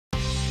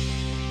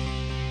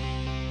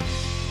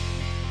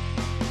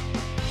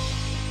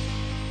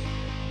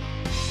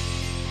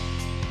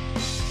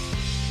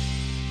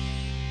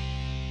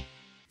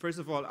First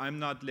of all, I'm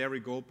not Larry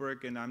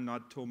Goldberg, and I'm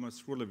not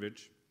Thomas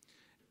Rulovich,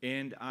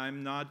 and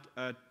I'm not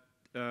a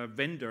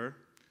vendor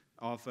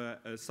of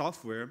a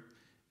software,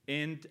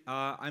 and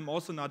I'm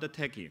also not a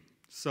techie.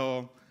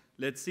 So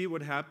let's see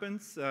what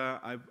happens.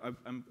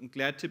 I'm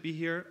glad to be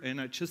here, and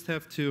I just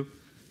have to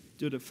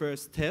do the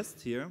first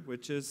test here,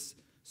 which is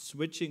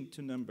switching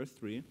to number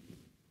 3.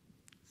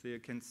 So you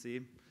can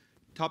see.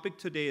 Topic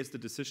today is the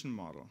decision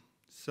model.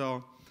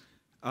 So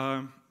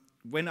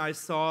when I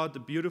saw the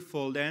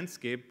beautiful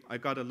landscape, I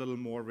got a little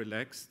more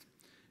relaxed.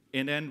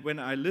 And then when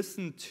I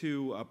listened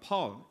to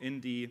Paul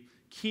in the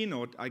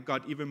keynote, I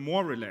got even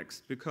more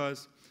relaxed,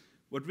 because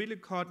what really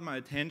caught my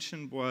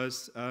attention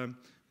was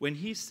when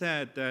he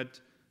said that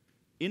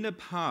in the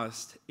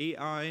past,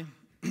 AI,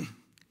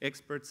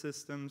 expert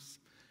systems,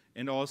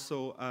 and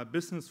also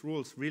business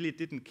rules really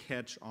didn't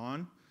catch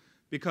on,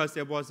 because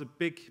there was a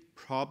big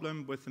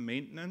problem with the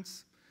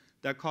maintenance.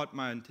 That caught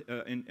my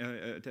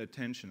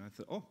attention. I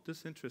thought, oh,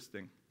 this is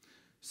interesting.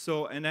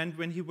 So, and then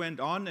when he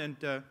went on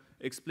and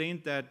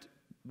explained that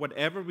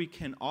whatever we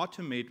can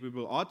automate, we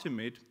will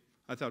automate,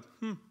 I thought,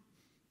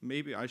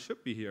 maybe I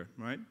should be here,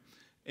 right?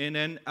 And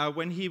then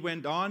when he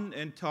went on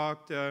and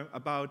talked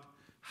about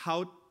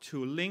how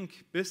to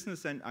link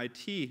business and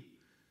IT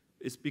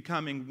is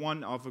becoming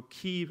one of the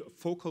key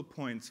focal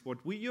points,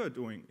 what we are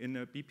doing in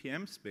the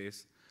BPM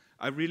space,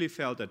 I really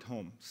felt at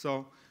home.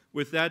 So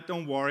with that,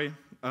 don't worry.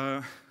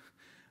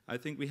 I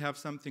think we have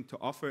something to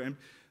offer. And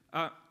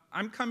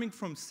I'm coming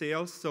from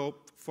sales, so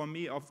for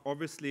me,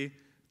 obviously,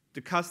 the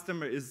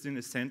customer is in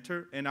the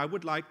center, and I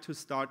would like to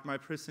start my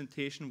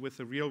presentation with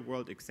a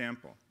real-world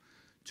example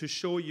to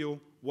show you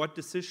what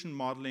decision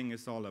modeling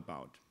is all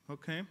about,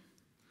 okay?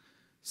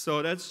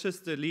 So that's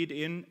just the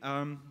lead-in.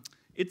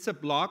 It's a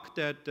blog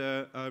that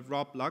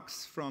Rob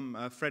Lux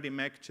from Freddie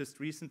Mac just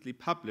recently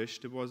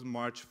published. It was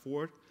March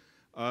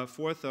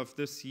 4th of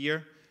this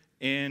year.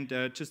 And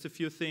just a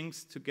few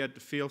things to get the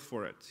feel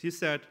for it. He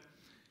said,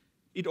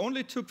 it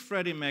only took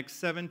Freddie Mac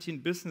 17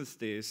 business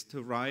days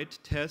to write,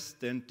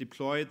 test, and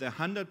deploy the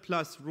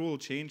 100+ rule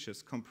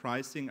changes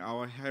comprising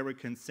our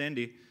Hurricane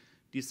Sandy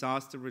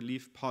disaster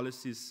relief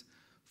policies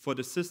for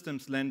the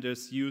systems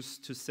lenders use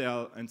to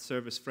sell and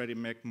service Freddie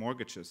Mac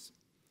mortgages.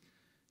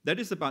 That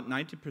is about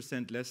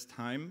 90% less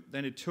time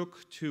than it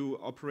took to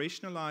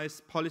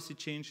operationalize policy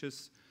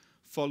changes,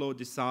 follow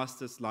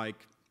disasters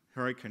like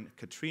Hurricane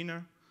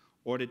Katrina,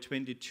 or the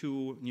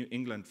 22 New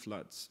England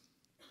floods.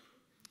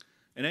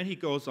 And then he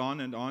goes on,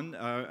 and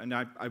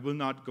I will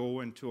not go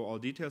into all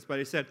details, but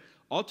he said,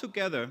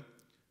 altogether,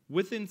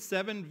 within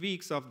 7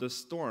 weeks of the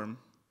storm,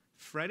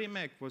 Freddie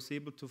Mac was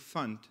able to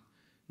fund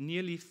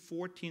nearly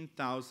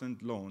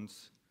 14,000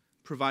 loans,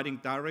 providing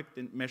direct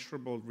and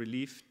measurable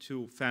relief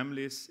to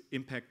families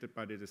impacted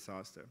by the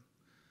disaster.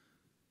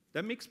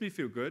 That makes me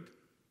feel good,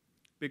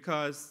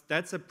 because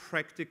that's a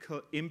practical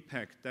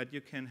impact that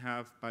you can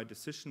have by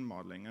decision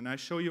modeling. And I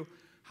show you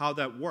how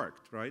that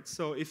worked, right?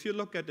 So if you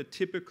look at the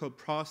typical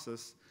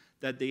process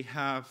that they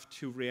have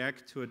to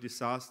react to a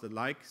disaster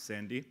like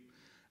Sandy,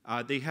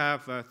 they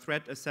have a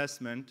threat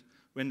assessment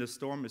when the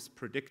storm is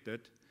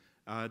predicted.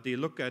 They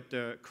look at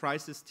the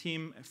crisis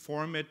team,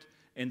 form it,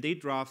 and they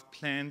draft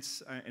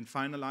plans and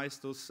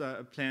finalize those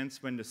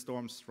plans when the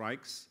storm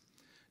strikes.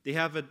 They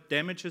have a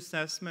damage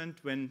assessment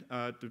when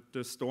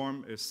the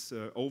storm is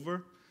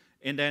over,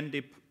 and then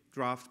they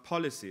draft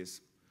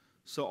policies.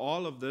 So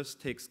all of this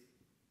takes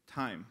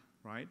time,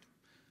 right?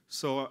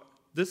 So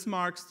this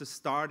marks the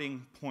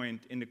starting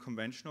point in the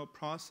conventional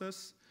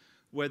process,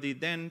 where they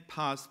then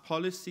pass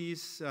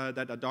policies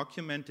that are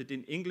documented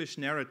in English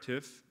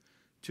narrative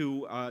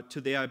to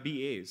their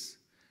BAs.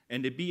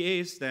 And the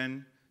BAs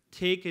then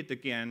take it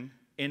again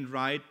and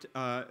write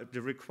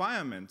the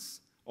requirements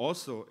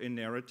also in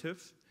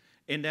narrative,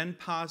 and then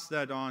pass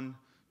that on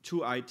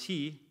to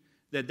IT,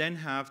 that then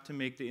have to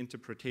make the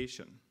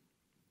interpretation.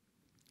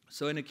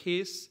 So in the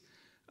case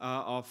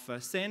of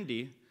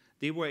Sandy,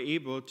 they were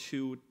able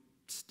to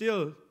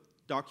still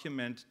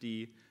document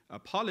the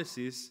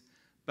policies,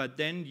 but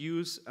then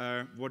use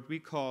what we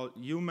call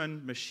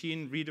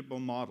human-machine readable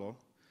model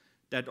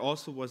that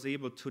also was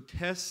able to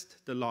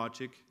test the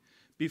logic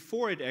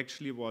before it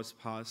actually was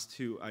passed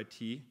to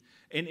IT.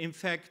 And in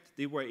fact,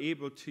 they were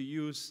able to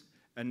use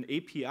an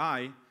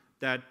API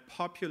that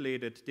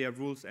populated their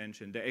rules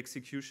engine, their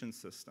execution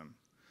system.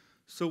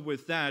 So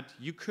with that,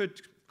 you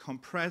could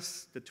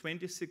compress the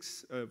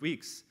 26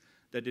 weeks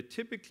that it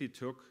typically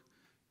took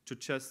to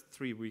just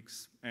 3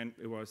 weeks, and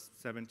it was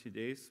 70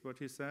 days, what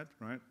he said,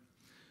 right?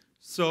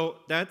 So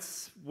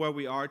that's where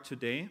we are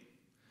today.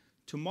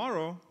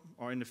 Tomorrow,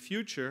 or in the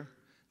future,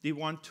 they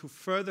want to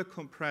further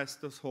compress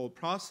this whole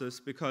process,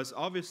 because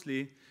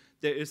obviously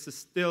there is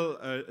still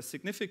a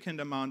significant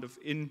amount of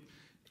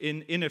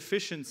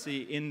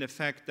inefficiency in the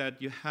fact that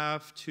you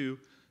have to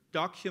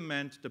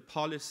document the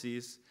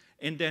policies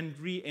and then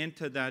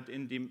re-enter that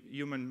in the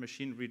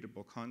human-machine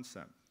readable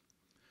concept.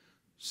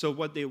 So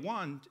what they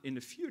want in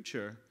the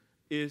future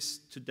is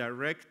to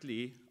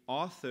directly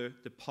author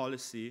the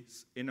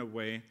policies in a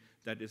way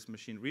that is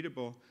machine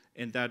readable,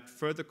 and that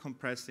further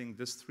compressing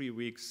this 3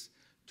 weeks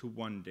to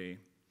 1 day.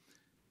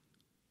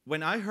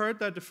 When I heard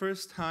that the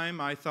first time,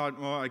 I thought,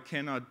 well, I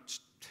cannot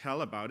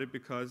tell about it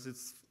because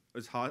it's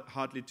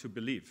hardly to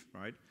believe,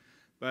 right?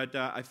 But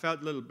I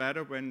felt a little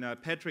better when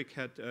Patrick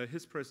had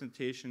his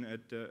presentation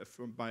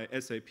by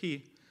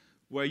SAP,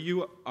 where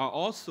you are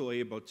also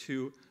able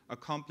to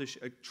accomplish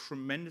a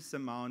tremendous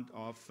amount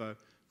of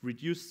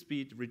reduced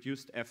speed,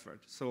 reduced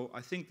effort. So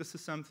I think this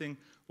is something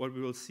what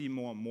we will see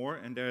more and more,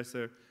 and there's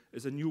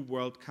a new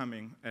world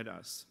coming at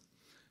us.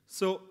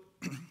 So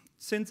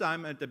since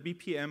I'm at the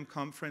BPM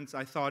conference,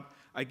 I thought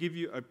I'd give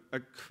you a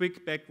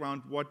quick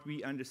background what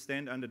we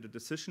understand under the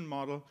decision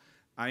model.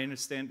 I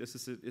understand this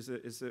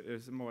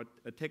is a more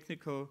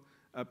technical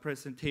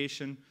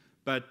presentation,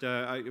 but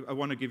I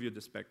want to give you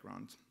this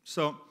background.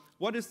 So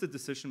what is the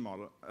decision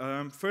model?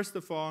 First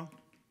of all,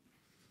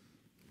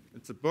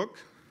 it's a book,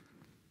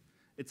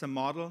 it's a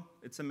model,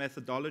 it's a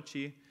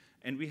methodology,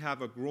 and we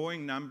have a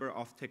growing number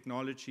of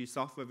technology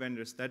software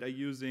vendors that are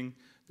using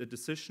the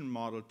decision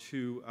model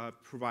to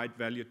provide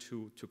value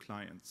to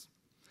clients.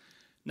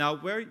 Now,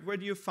 where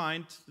do you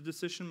find the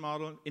decision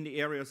model? In the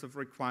areas of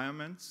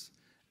requirements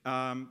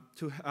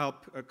to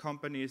help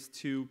companies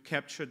to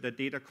capture the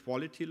data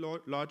quality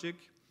logic,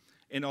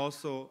 and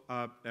also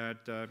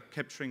at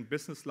capturing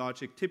business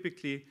logic,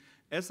 typically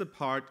as a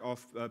part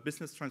of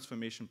business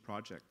transformation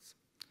projects.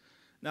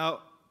 Now,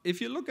 if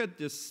you look at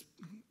this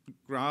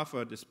graph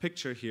or this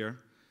picture here,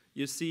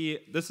 you see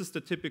this is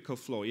the typical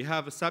flow. You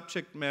have a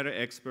subject matter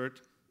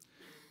expert,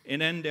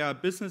 and then there are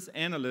business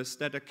analysts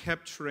that are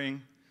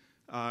capturing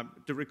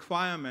the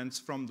requirements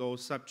from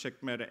those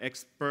subject matter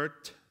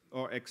experts,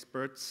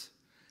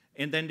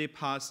 and then they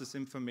pass this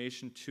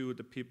information to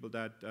the people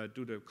that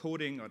do the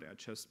coding or the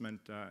adjustment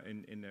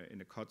in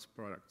the COTS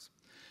products.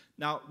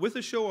 Now, with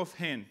a show of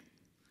hand,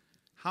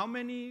 how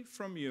many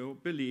from you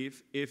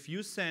believe if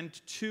you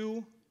send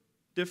 2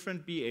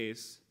 different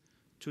BAs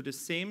to the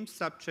same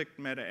subject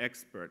matter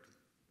expert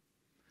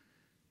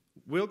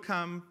will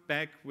come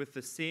back with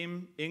the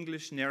same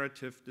English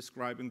narrative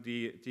describing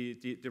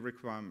the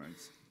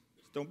requirements?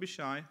 Don't be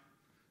shy.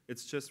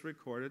 It's just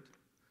recorded.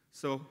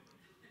 So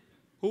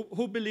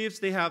who believes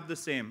they have the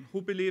same? Who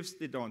believes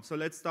they don't? So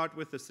let's start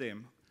with the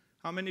same.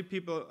 How many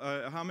people,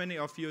 how many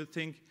of you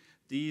think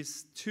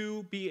these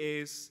 2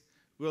 BAs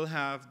will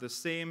have the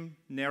same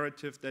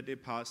narrative that they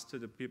pass to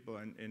the people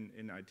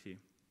in IT?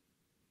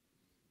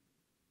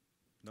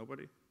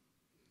 Nobody?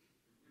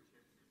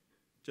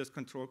 Just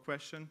control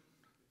question?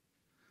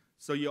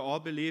 So you all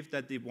believe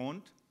that they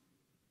won't?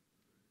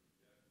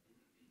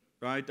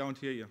 Right? Don't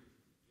hear you.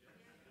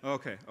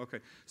 Okay.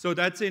 So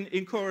that's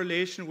in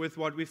correlation with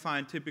what we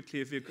find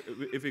typically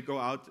if we go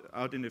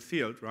out in the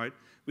field, right?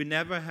 We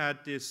never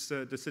had this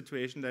the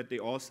situation that they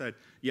all said,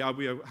 yeah,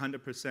 we are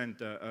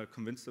 100%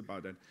 convinced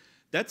about it.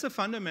 That's a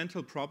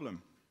fundamental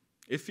problem.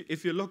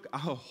 If you look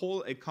at our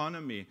whole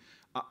economy,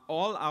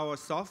 all our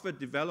software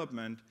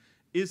development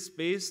is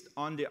based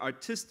on the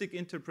artistic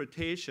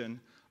interpretation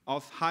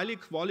of highly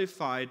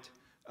qualified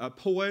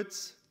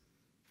poets,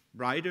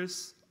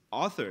 writers,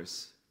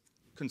 authors,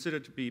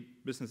 considered to be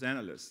business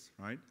analysts,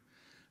 right?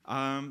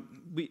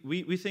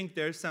 We think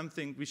there's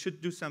something, we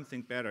should do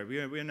something better.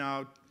 We're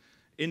now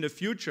in the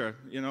future,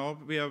 you know,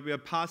 we are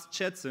past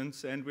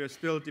Jetsons, and we're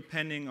still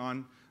depending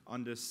on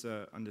this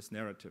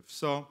narrative.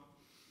 So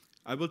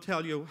I will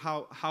tell you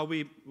how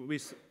we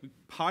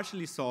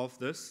partially solve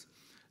this.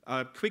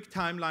 Quick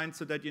timeline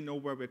so that you know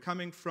where we're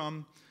coming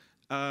from.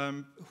 A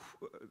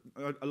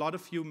lot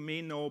of you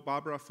may know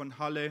Barbara von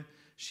Halle.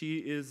 She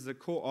is the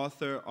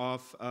co-author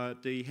of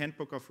the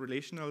Handbook of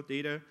Relational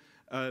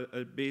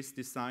Data-Based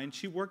Design.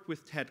 She worked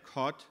with Ted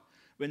Cott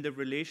when the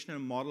relational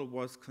model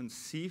was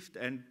conceived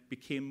and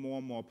became more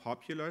and more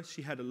popular.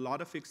 She had a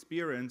lot of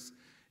experience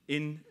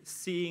in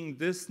seeing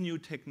this new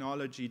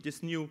technology,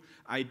 this new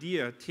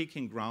idea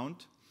taking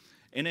ground.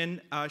 And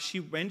then she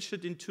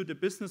ventured into the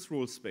business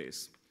rule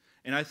space.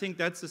 And I think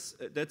it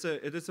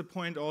is a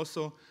point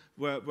also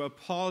where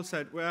Paul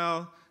said,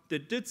 well, they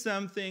did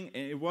something,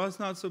 and it was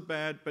not so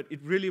bad, but it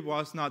really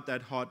was not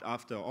that hot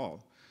after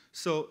all.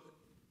 So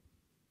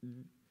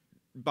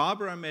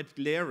Barbara met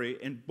Larry,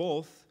 and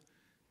both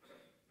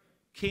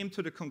came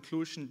to the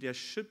conclusion there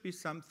should be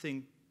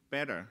something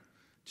better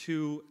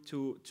to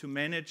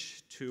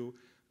manage, to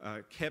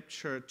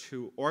capture,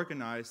 to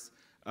organize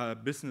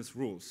business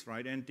rules,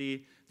 right? And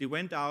they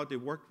went out, they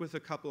worked with a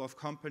couple of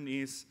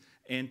companies,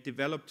 and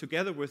developed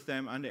together with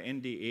them under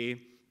NDA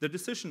the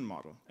decision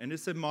model. And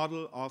it's a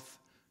model of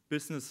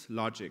business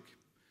logic.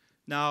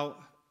 Now,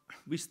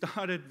 we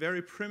started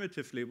very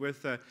primitively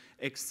with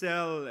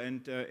Excel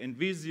and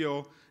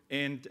Visio,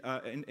 and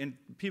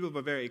people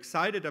were very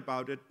excited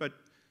about it, but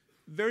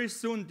very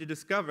soon they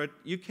discovered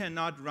you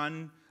cannot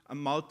run a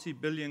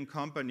multi-billion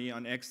company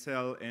on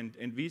Excel and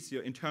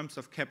Visio in terms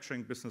of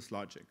capturing business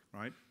logic,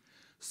 right?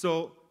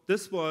 So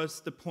this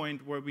was the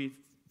point where we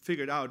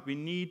figured out we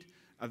need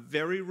a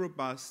very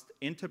robust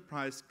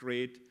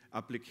enterprise-grade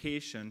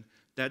application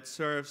that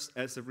serves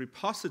as a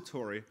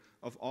repository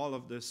of all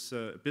of this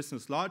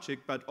business logic,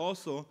 but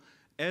also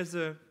as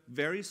a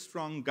very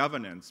strong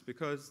governance,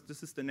 because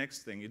this is the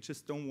next thing. You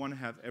just don't want to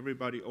have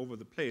everybody over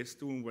the place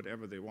doing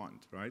whatever they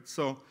want, right?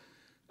 So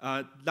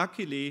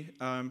luckily,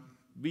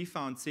 we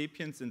found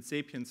Sapiens, and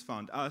Sapiens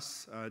found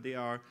us. They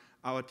are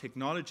our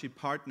technology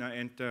partner,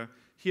 and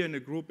here in the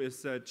group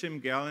is Jim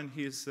Gallen.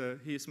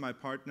 He's my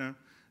partner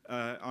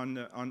on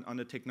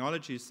the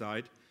technology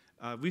side.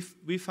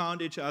 We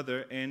found each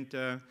other,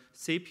 and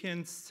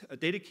Sapiens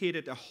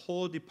dedicated a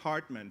whole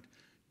department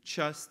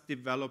just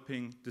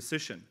developing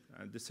Decision.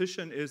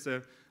 Decision is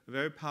a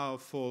very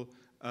powerful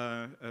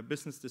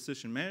business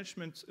decision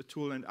management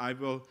tool, and I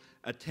will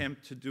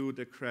attempt to do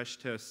the crash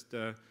test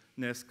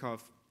NASCAR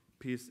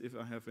piece if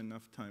I have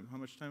enough time. How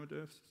much time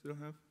do I still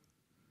have?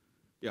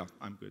 Yeah,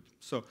 I'm good.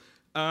 So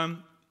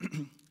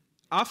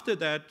after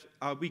that,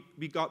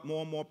 we got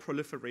more and more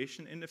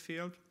proliferation in the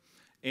field,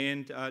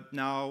 and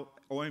now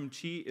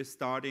OMG is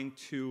starting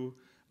to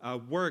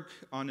work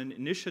on an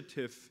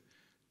initiative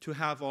to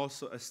have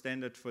also a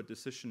standard for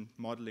decision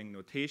modeling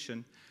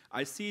notation.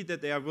 I see that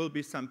there will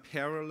be some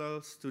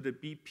parallels to the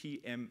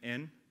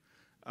BPMN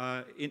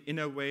in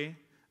a way.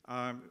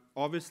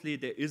 Obviously,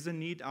 there is a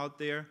need out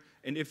there.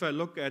 And if I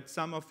look at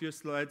some of your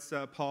slides,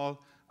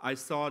 Paul, I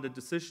saw the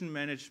decision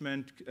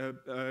management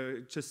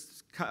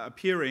just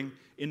appearing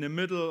in the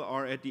middle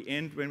or at the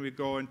end when we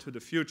go into the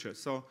future.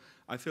 So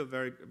I feel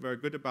very, very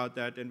good about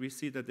that, and we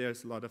see that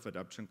there's a lot of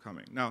adoption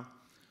coming. Now,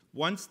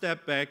 one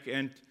step back,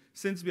 and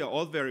since we are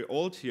all very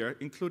old here,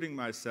 including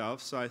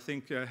myself, so I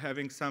think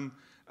having some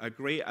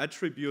gray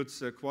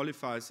attributes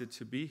qualifies it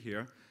to be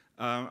here,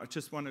 I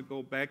just want to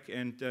go back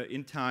and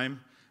in time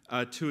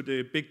to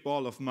the big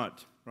ball of mud,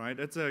 right?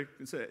 It's an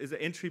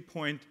entry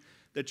point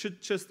that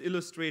should just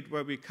illustrate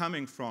where we're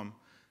coming from.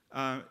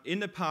 In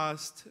the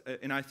past,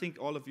 and I think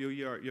all of you,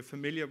 you're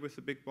familiar with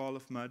the big ball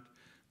of mud,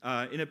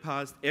 in the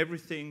past,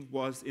 everything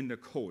was in the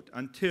code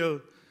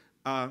until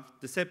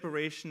the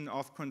separation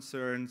of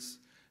concerns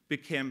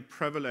became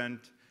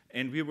prevalent,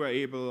 and we were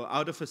able,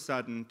 out of a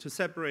sudden, to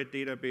separate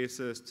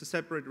databases, to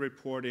separate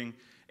reporting,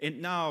 and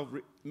now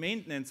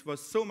maintenance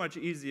was so much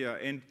easier,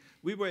 and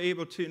we were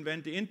able to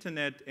invent the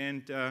internet,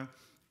 and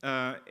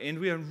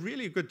we are on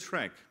really good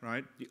track,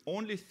 right? The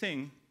only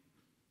thing,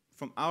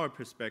 from our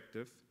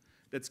perspective,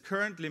 that's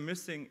currently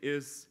missing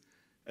is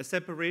a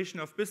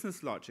separation of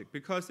business logic,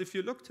 because if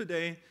you look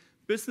today,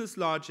 business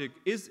logic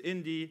is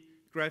in the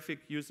graphic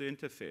user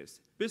interface.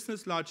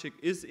 Business logic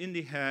is in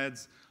the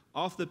heads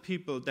of the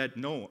people that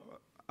know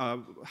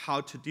how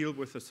to deal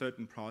with a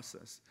certain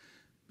process.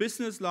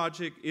 Business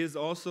logic is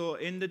also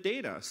in the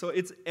data, so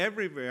it's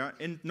everywhere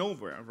and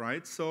nowhere,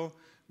 right? So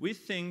we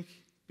think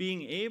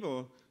being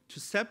able to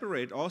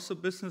separate also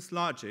business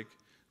logic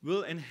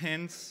will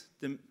enhance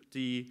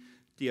the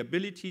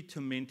ability to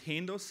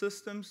maintain those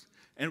systems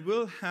and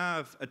will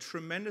have a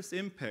tremendous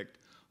impact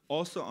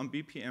also on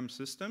BPM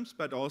systems,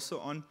 but also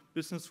on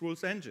business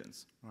rules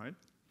engines, right?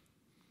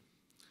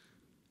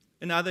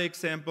 Another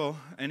example,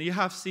 and you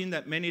have seen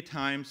that many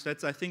times,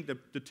 that's, I think,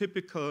 the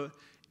typical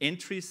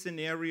entry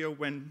scenario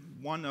when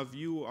one of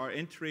you are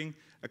entering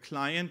a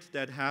client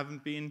that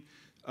haven't been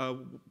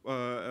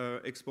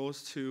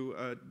exposed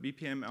to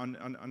BPM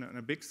on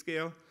a big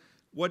scale.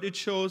 What it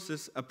shows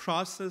is a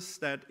process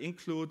that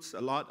includes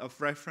a lot of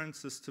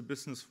references to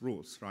business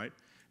rules, right?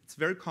 It's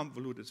very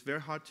convoluted, it's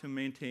very hard to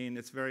maintain,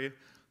 it's very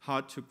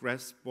hard to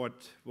grasp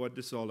what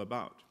this is all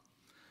about.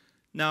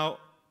 Now,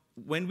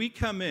 when we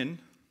come in,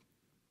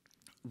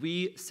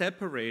 we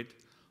separate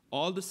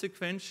all the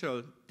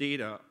sequential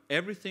data,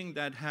 everything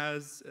that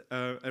has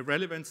a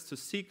relevance to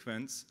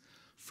sequence,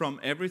 from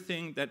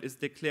everything that is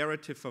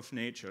declarative of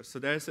nature. So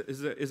there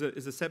is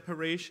a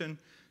separation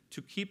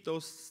to keep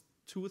those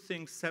two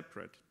things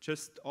separate,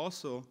 just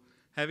also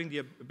having the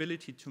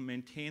ability to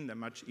maintain them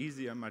much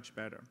easier, much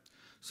better.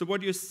 So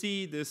what you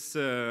see,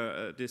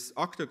 these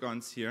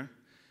octagons here,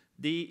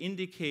 they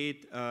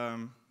indicate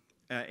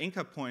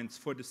anchor points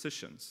for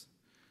decisions.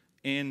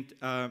 And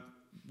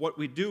what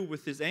we do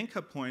with these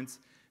anchor points,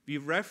 we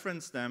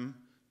reference them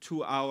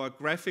to our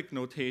graphic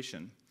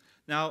notation.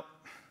 Now,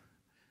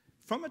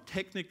 from a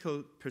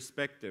technical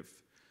perspective,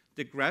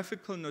 the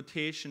graphical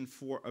notation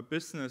for a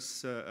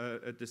business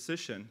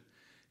decision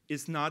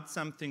is not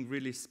something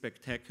really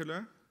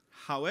spectacular.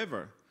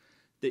 However,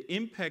 the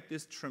impact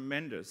is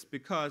tremendous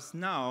because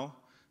now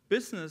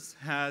business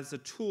has a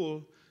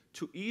tool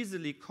to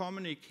easily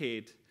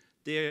communicate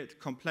their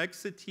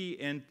complexity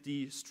and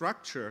the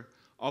structure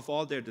of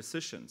all their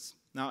decisions.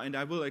 Now, and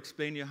I will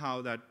explain you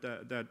how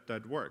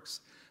that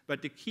works.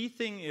 But the key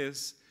thing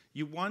is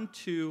you want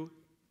to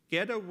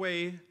get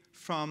away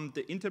from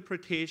the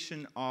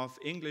interpretation of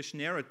English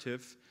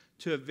narrative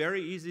to a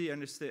very easy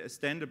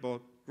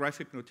understandable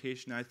graphic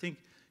notation. I think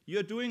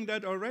you're doing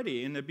that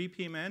already in the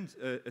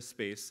BPMN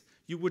space.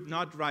 You would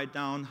not write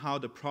down how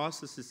the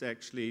process is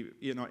actually,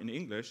 in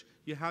English.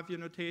 You have your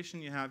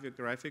notation, you have your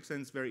graphics,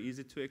 and it's very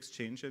easy to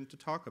exchange and to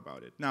talk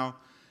about it. Now,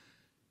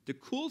 the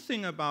cool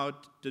thing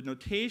about the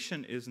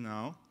notation is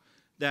now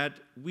that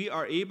we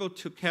are able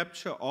to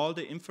capture all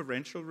the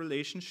inferential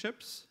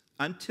relationships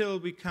until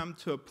we come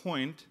to a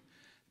point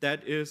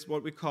that is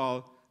what we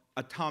call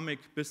atomic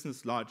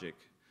business logic.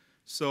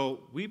 So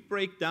we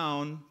break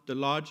down the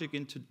logic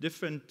into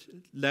different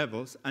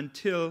levels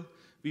until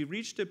we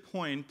reach the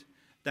point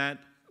that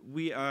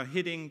we are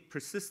hitting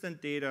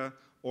persistent data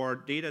or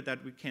data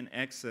that we can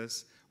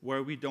access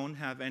where we don't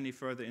have any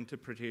further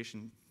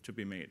interpretation to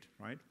be made,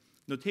 right?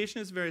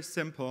 Notation is very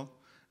simple.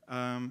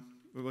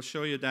 We will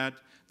show you that.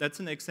 That's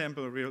an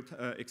example, a real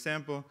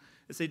example.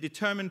 It's a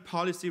determined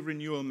policy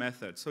renewal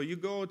method. So you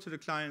go to the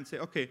client and say,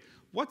 okay,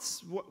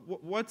 what's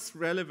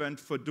relevant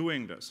for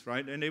doing this,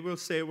 right? And they will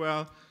say,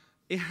 well,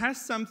 it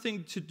has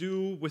something to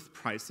do with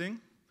pricing,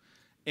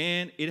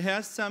 and it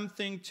has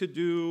something to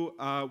do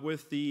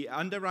with the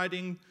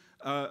underwriting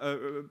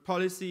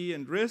policy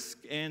and risk,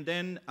 and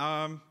then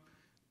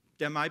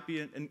there might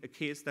be a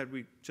case that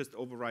we just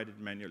override it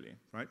manually,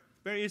 right?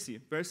 Very easy,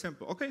 very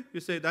simple. Okay, you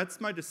say,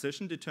 that's my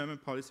decision,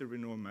 determined policy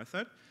renewal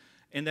method.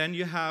 And then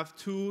you have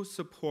two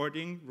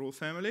supporting rule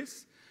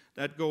families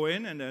that go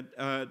in, and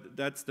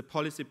that's the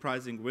policy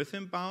pricing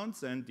within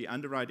bounds and the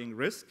underwriting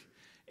risk.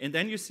 And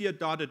then you see a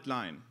dotted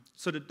line.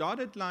 So the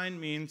dotted line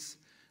means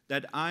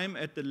that I'm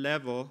at the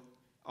level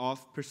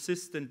of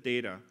persistent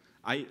data.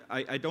 I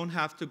don't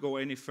have to go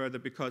any further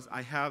because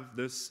I have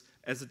this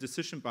as a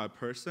decision by a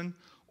person,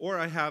 or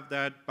I have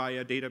that by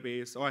a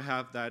database, or I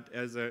have that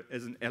as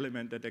an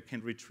element that I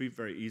can retrieve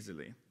very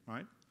easily,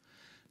 right?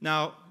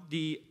 Now,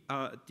 the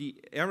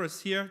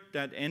arrows here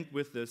that end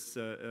with this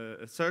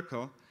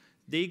circle,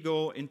 they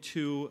go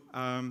into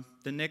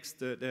the next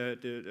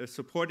the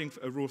supporting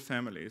rule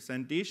families,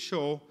 and they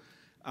show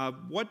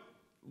what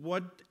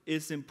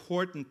is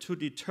important to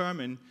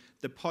determine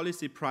the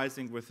policy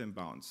pricing within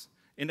bounds.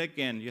 And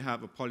again, you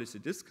have a policy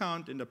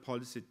discount and a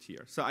policy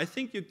tier. So I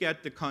think you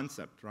get the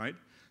concept, right?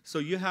 So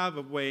you have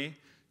a way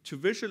to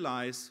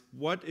visualize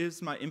what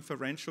is my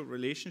inferential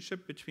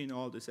relationship between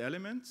all these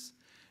elements,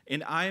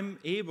 and I'm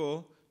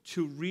able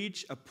to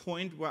reach a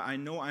point where I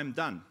know I'm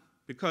done,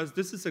 because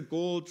this is a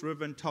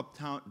goal-driven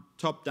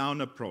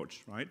top-down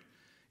approach, right?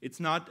 It's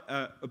not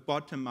a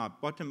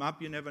bottom-up.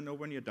 Bottom-up, you never know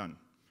when you're done,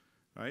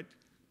 right?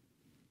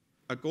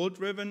 A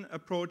goal-driven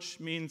approach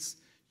means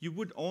you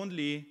would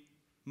only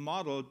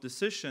model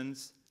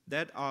decisions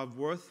that are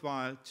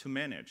worthwhile to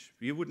manage.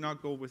 You would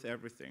not go with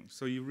everything.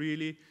 So you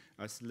really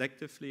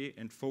selectively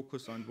and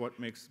focus on what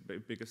makes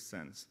biggest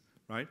sense,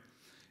 right?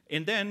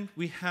 And then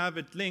we have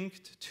it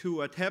linked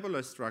to a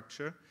tabular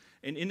structure.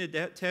 And in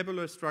a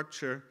tabular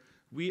structure,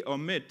 we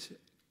omit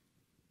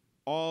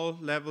all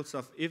levels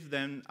of if,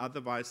 then,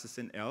 otherwise,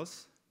 and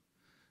else,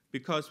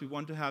 because we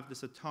want to have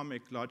this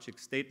atomic logic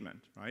statement,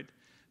 right?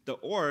 The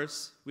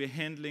ors we're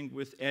handling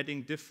with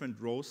adding different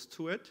rows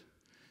to it.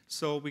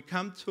 So we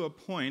come to a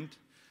point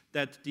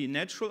that the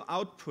natural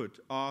output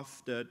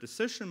of the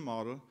decision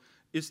model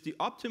is the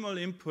optimal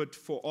input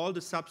for all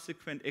the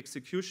subsequent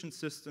execution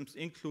systems,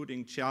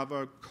 including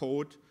Java,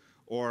 code,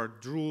 or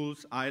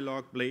Drools,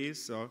 iLog,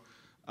 Blaze, or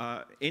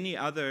any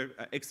other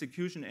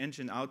execution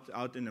engine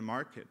out in the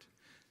market.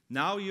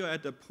 Now you're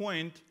at the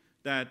point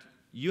that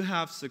you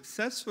have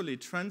successfully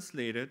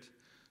translated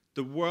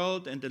the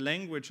world and the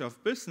language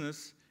of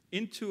business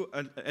into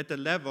at the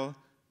level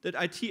that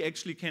IT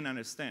actually can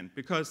understand.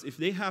 Because if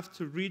they have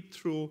to read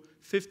through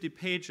 50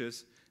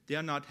 pages, they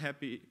are not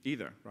happy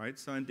either, right?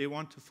 So, and they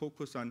want to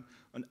focus on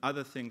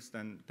other things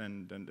than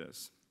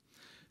this.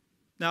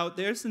 Now,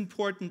 there's an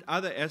important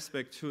other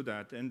aspect to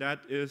that, and that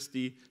is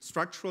the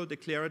structural,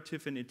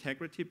 declarative, and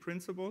integrity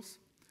principles.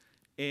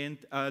 And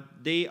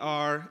they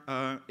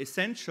are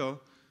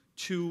essential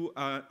to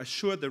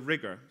assure the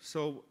rigor.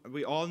 So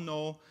we all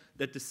know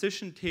that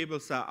decision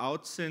tables are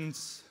out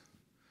since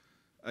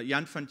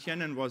Jan van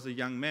Tienen was a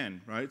young man,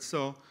 right?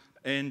 So,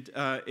 and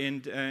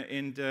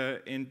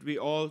we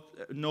all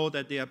know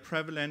that they are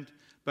prevalent,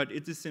 but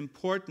it is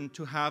important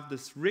to have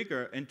this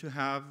rigor and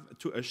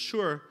to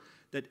assure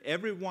that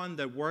everyone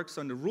that works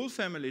on the rule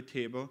family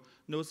table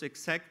knows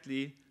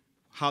exactly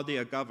how they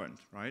are governed,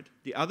 right?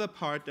 The other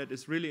part that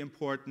is really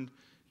important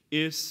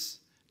is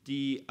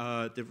the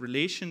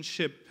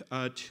relationship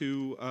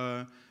to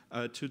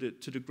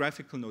the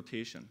graphical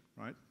notation,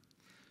 right?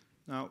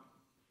 Now,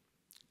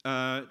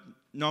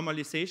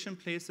 normalization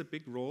plays a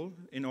big role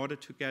in order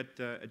to get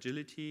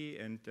agility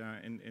and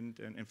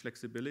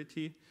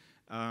flexibility.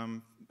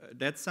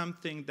 That's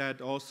something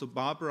that also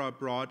Barbara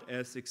brought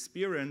as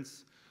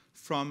experience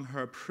from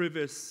her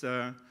previous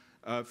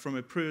from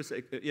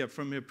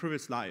her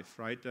previous life,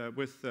 right?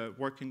 With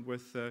working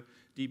with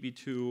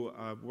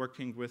DB2,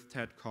 working with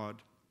Ted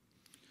Cod.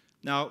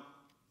 Now,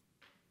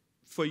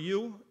 for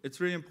you, it's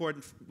really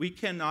important. We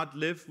cannot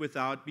live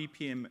without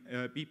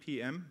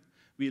BPM.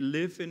 We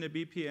live in a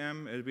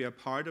BPM, and we are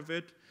part of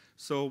it.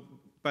 So,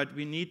 but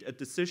we need a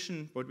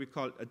decision, what we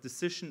call a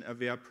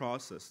decision-aware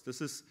process. This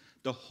is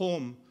the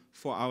home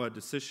for our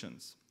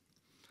decisions.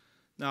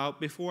 Now,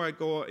 before I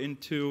go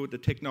into the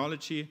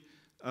technology,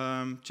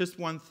 just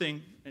one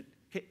thing.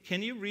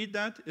 Can you read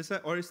that?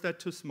 Or is that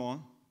too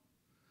small?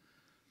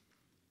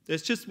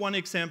 There's just one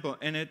example,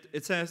 and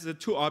it says the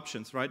two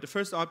options, right? The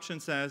first option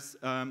says,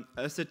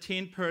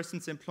 ascertain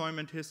person's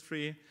employment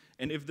history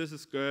and if this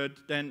is good,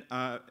 then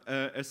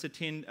a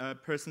certain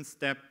person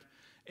step,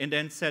 and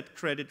then set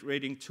credit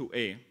rating to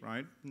A,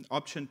 right?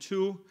 Option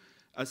 2,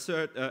 a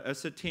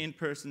certain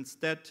person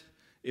stat.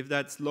 If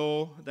that's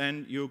low,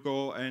 then you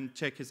go and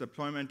check his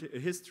employment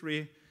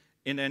history,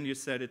 and then you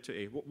set it to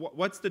A.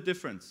 What's the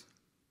difference?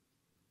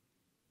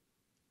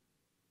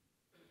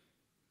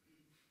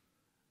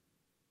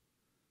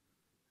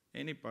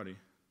 Anybody?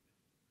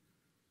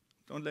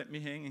 Don't let me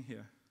hang in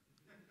here.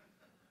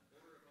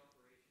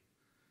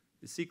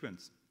 The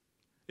sequence.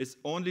 It's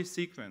only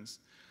sequence.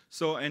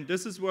 So, and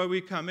this is where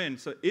we come in.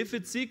 So if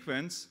it's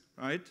sequence,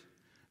 right,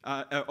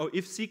 or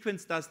if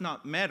sequence does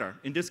not matter,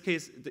 in this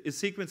case, it's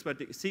sequence, but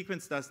the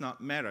sequence does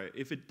not matter.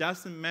 If it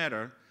doesn't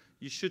matter,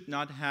 you should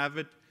not have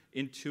it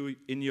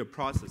in your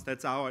process.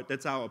 That's our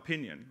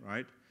opinion,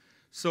 right?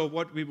 So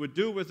what we would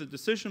do with the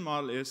decision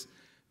model is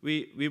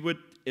we would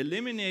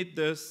eliminate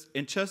this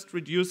and just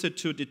reduce it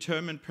to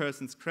determine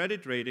person's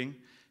credit rating,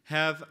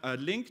 have a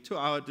link to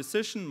our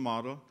decision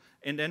model,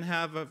 and then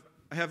have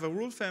a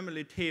rule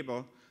family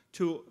table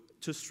to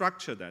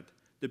structure that.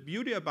 The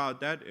beauty about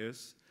that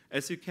is,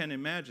 as you can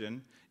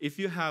imagine, if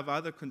you have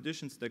other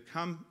conditions that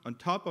come on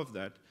top of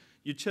that,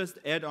 you just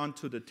add on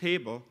to the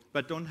table,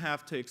 but don't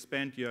have to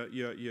expand your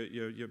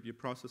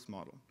process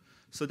model.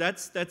 So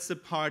that's the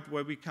part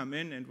where we come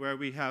in and where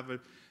we have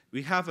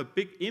a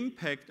big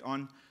impact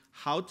on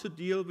how to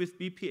deal with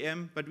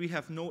BPM, but we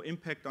have no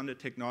impact on the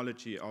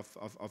technology of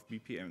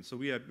BPM. So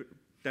we are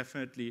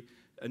definitely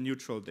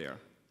neutral there,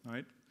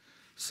 right?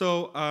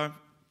 So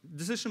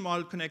decision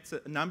model connects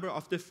a number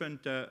of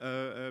different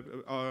other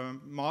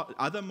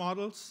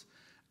models.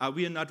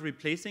 We are not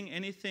replacing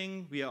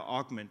anything, we are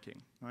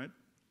augmenting, right?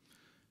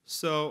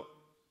 So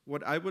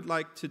what I would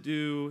like to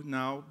do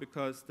now,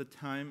 because the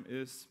time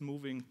is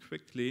moving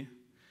quickly,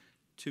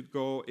 to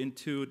go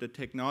into the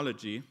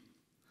technology.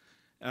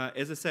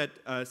 As I said,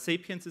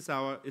 Sapiens is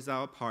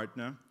our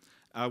partner.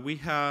 We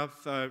have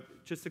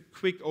just a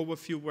quick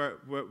overview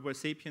where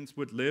Sapiens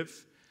would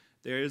live.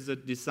 There is a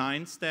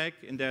design stack,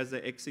 and there's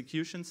an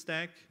execution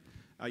stack.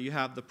 You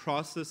have the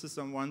processes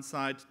on one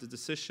side, the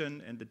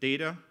decision, and the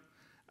data.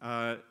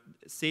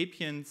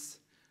 Sapiens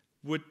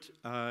would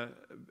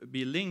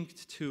be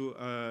linked to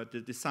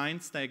the design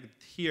stack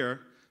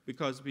here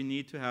because we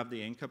need to have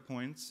the anchor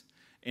points.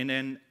 And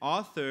then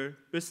author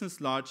business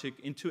logic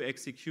into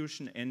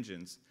execution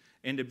engines.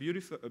 And the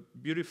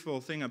beautiful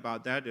thing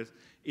about that is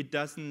it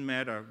doesn't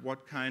matter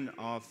what kind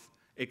of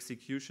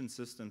execution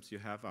systems you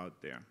have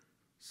out there.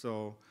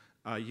 So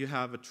you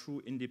have a true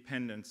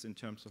independence in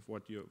terms of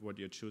what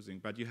you're choosing,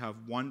 but you have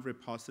one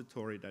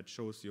repository that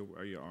shows you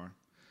where you are.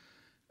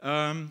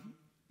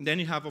 Then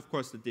you have, of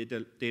course, the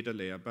data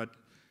layer, but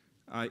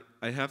I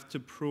have to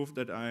prove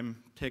that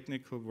I'm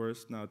technical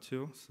versed now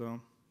too, so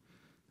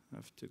I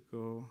have to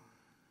go.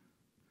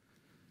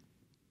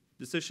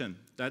 Decision.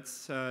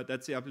 That's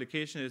the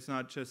application. It's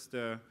not just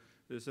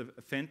there's a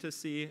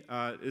fantasy.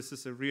 This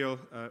is a real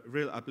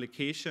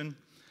application.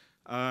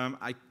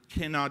 I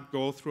cannot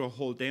go through a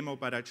whole demo,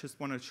 but I just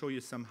want to show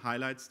you some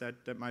highlights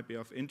that might be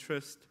of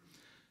interest.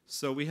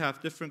 So we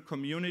have different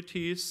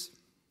communities.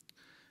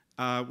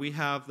 We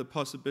have the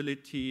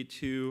possibility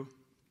to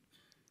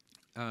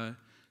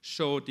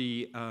show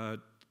the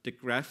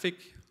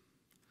graphic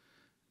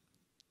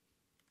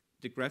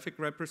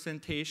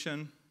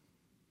representation.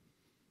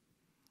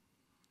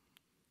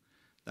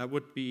 That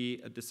would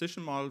be a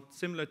decision model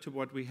similar to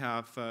what we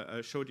have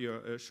showed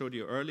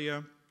you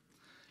earlier.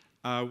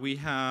 We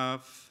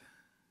have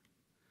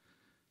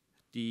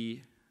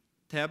the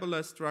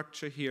tabular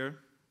structure here.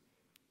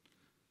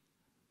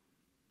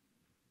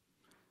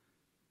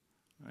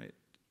 Right.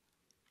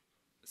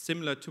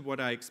 Similar to what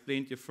I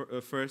explained you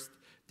first,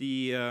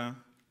 the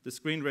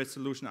screen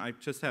resolution, I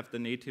just have the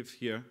native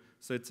here,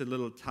 so it's a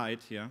little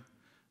tight here.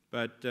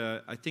 But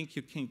I think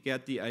you can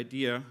get the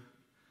idea.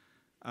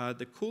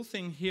 The cool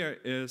thing here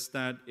is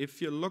that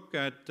if you look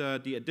at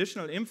the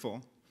additional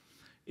info,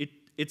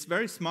 it's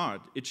very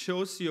smart. It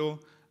shows you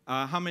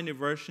how many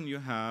versions you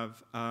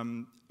have,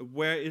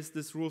 where is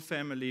this rule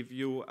family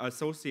view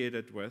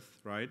associated with,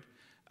 right?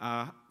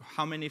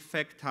 How many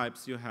fact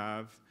types you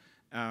have,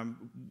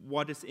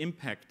 what is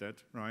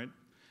impacted, right?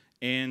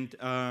 And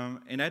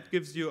that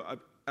gives you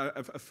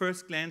a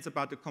first glance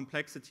about the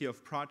complexity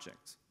of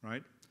projects,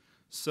 right?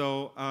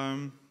 So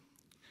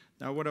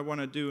now what I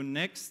want to do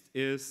next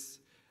is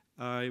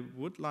I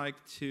would like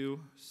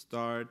to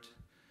start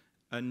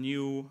a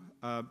new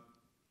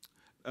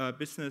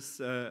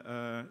business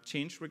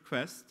change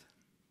request.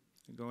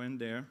 I go in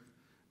there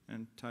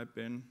and type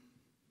in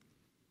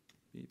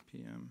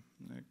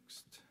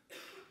bpmNEXT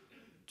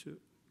to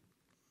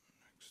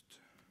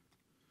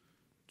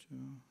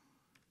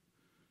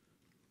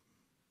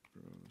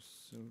Pro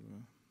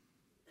Silver.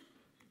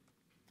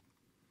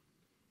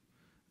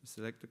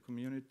 Select the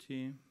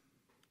community.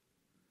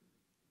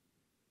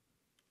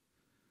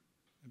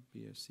 A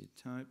BSC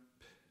type.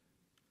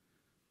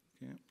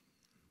 Okay.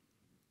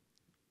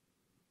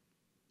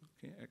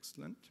 Okay,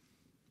 excellent.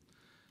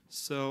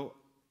 So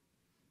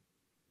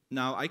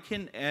Now I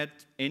can add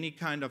any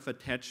kind of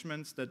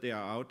attachments that they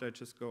are out. I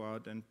just go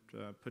out and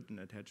put an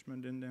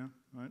attachment in there,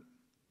 right?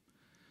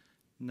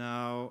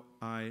 Now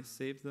I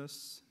save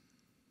this,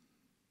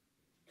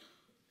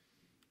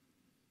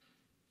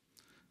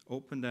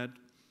 open that,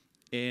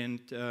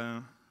 and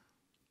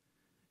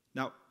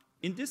now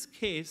in this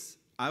case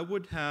I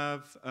would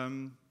have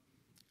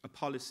a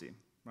policy,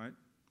 right?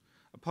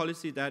 A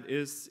policy that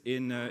is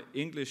in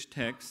English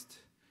text,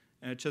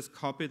 and I just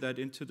copy that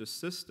into the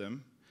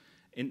system.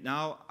 And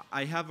now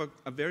I have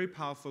a very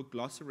powerful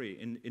glossary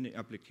in the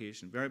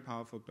application, very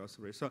powerful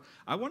glossary. So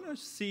I want to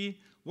see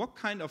what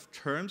kind of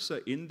terms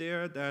are in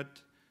there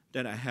that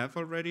I have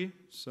already.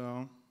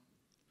 So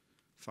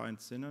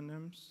find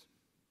synonyms.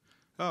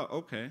 Oh,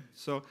 okay.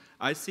 So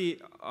I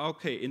see,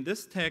 okay, in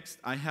this text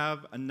I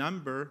have a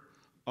number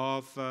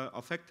of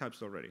fact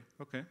types already.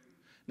 Okay.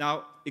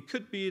 Now it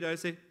could be that I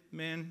say,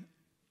 man,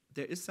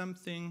 there is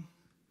something,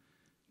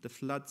 the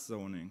flood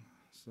zoning.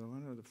 So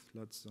what are the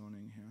flood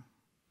zoning here?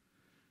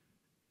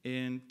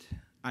 And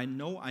I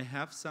know I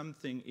have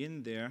something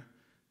in there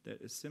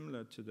that is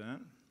similar to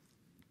that.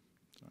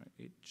 Sorry,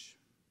 H.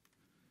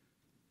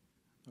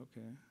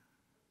 Okay.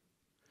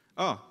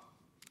 Oh,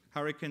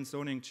 hurricane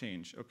zoning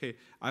change. Okay,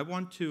 I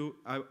want to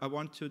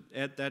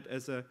add that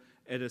as a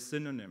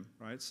synonym,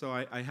 right? So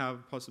I have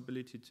a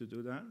possibility to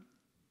do that.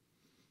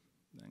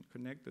 Then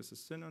connect as a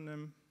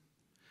synonym,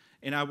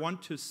 and I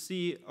want to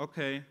see.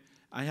 Okay,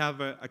 I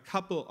have a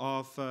couple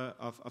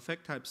of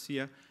fact types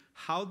here.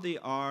 How they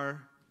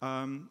are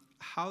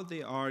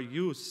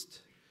used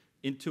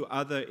into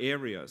other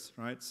areas,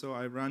 right? So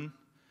I run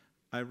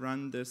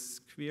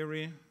this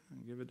query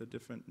and give it a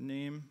different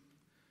name.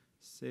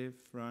 Save,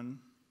 run.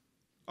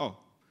 Oh,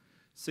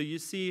 so you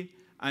see,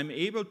 I'm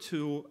able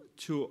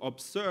to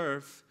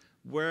observe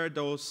where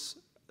those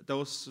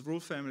rule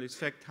families,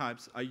 fact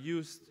types, are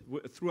used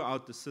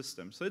throughout the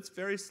system. So it's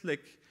very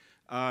slick.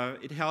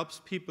 It helps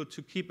people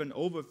to keep an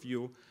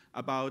overview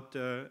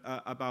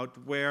about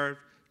where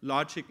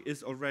logic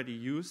is already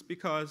used,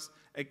 because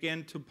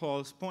again, to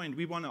Paul's point,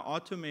 we want to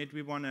automate,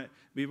 we want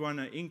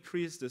to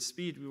increase the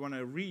speed, we want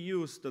to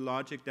reuse the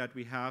logic that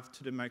we have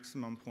to the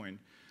maximum point.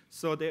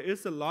 So there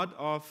is a lot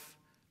of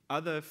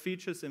other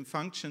features and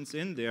functions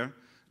in there.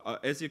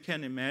 As you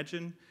can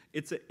imagine,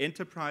 it's an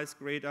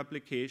enterprise-grade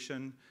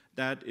application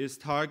that is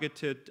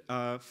targeted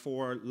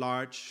for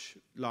large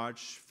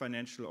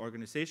financial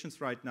organizations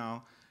right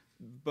now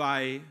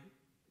by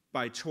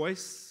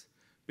choice,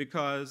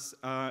 because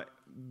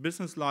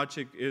business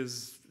logic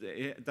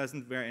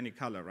doesn't wear any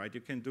color, right? You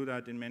can do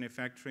that in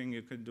manufacturing,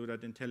 you can do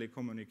that in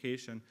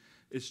telecommunication.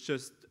 It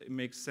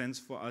makes sense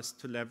for us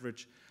to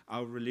leverage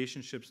our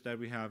relationships that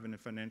we have in the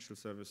financial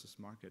services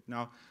market.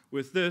 Now,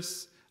 with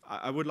this,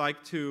 I would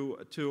like to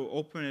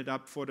open it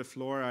up for the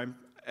floor.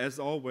 As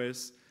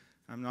always,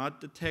 I'm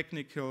not the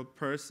technical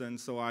person,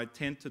 so I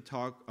tend to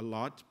talk a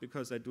lot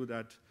because I do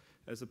that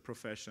as a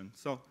profession.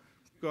 So,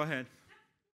 go ahead.